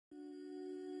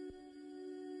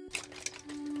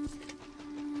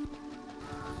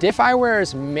DIFF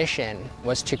Eyewear's mission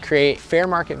was to create fair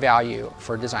market value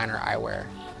for designer eyewear,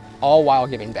 all while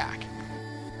giving back.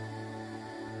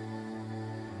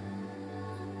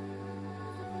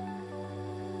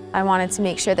 I wanted to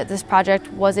make sure that this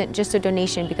project wasn't just a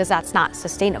donation because that's not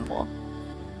sustainable.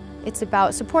 It's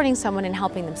about supporting someone and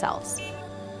helping themselves.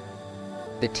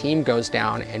 The team goes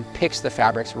down and picks the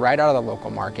fabrics right out of the local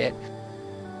market,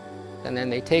 and then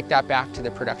they take that back to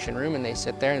the production room and they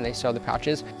sit there and they sew the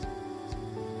pouches.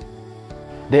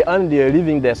 They earn their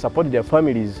living, they support their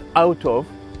families out of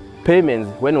payments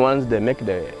once they make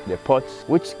the pots,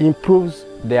 which improves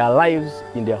their lives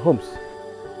in their homes.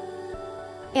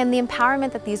 And the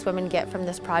empowerment that these women get from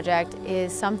this project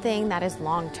is something that is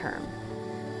long-term.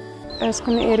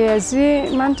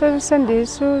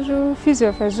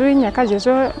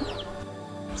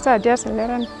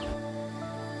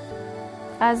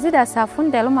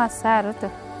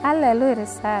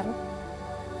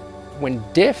 When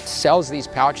DIFF sells these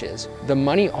pouches, the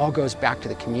money all goes back to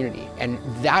the community, and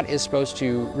that is supposed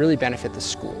to really benefit the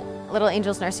school. Little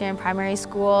Angels Nursery and Primary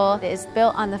School is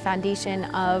built on the foundation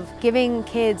of giving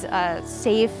kids a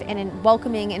safe and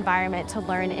welcoming environment to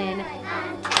learn in.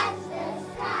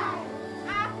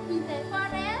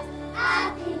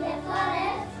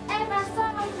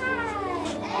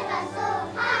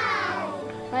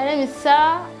 My name is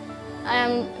Sarah. I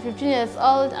am 15 years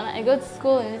old and I go to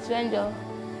school in East Angel.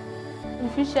 In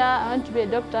the future, I want to be a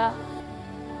doctor.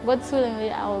 God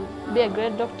willingly, I will be a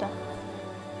great doctor.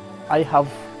 I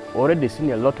have already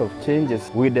seen a lot of changes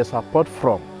with the support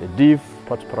from the DIFF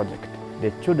Sports Project.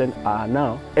 The children are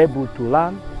now able to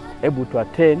learn, able to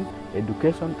attain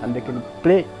education, and they can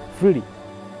play freely.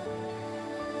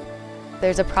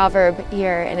 There's a proverb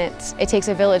here, and it takes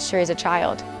a village to raise a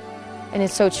child. And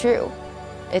it's so true.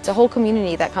 It's a whole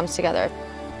community that comes together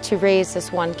to raise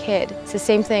this one kid. It's the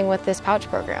same thing with this pouch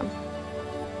program.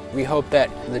 We hope that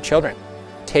the children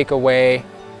take away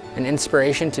an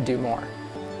inspiration to do more.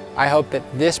 I hope that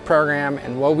this program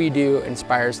and what we do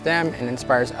inspires them and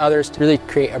inspires others to really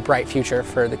create a bright future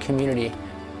for the community